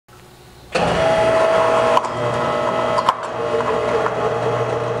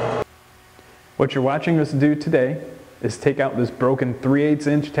What you're watching us do today is take out this broken 3/8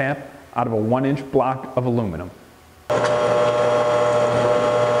 inch tap out of a 1 inch block of aluminum.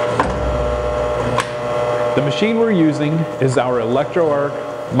 The machine we're using is our Electro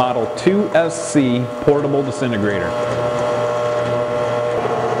Model 2SC portable disintegrator.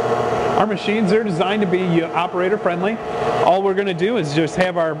 Our machines are designed to be operator friendly. All we're going to do is just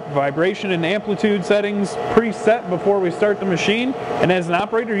have our vibration and amplitude settings preset before we start the machine, and as an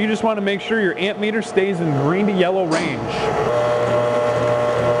operator you just want to make sure your amp meter stays in green to yellow range.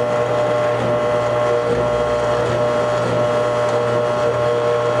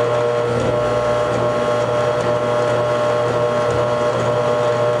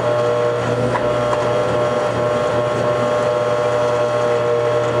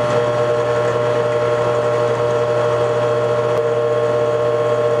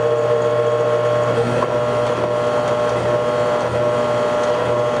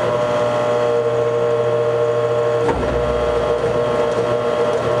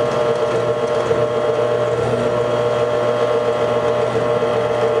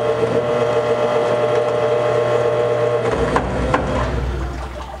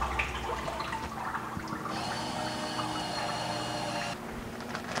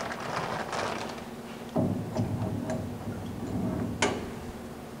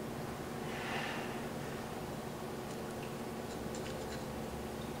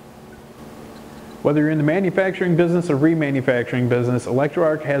 Whether you're in the manufacturing business or remanufacturing business,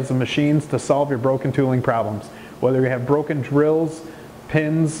 Electro has the machines to solve your broken tooling problems. Whether you have broken drills,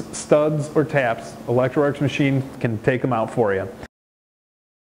 pins, studs, or taps, Electro machine can take them out for you.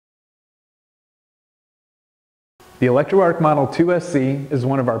 The Electro Model 2SC is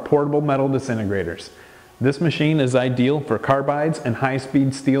one of our portable metal disintegrators. This machine is ideal for carbides and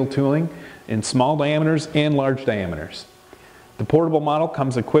high-speed steel tooling in small diameters and large diameters. The portable model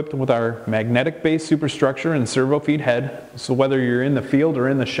comes equipped with our magnetic base superstructure and servo feed head, so whether you're in the field or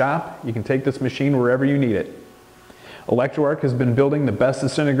in the shop, you can take this machine wherever you need it. Electro has been building the best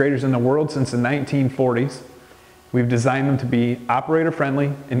disintegrators in the world since the 1940s. We've designed them to be operator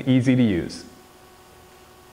friendly and easy to use.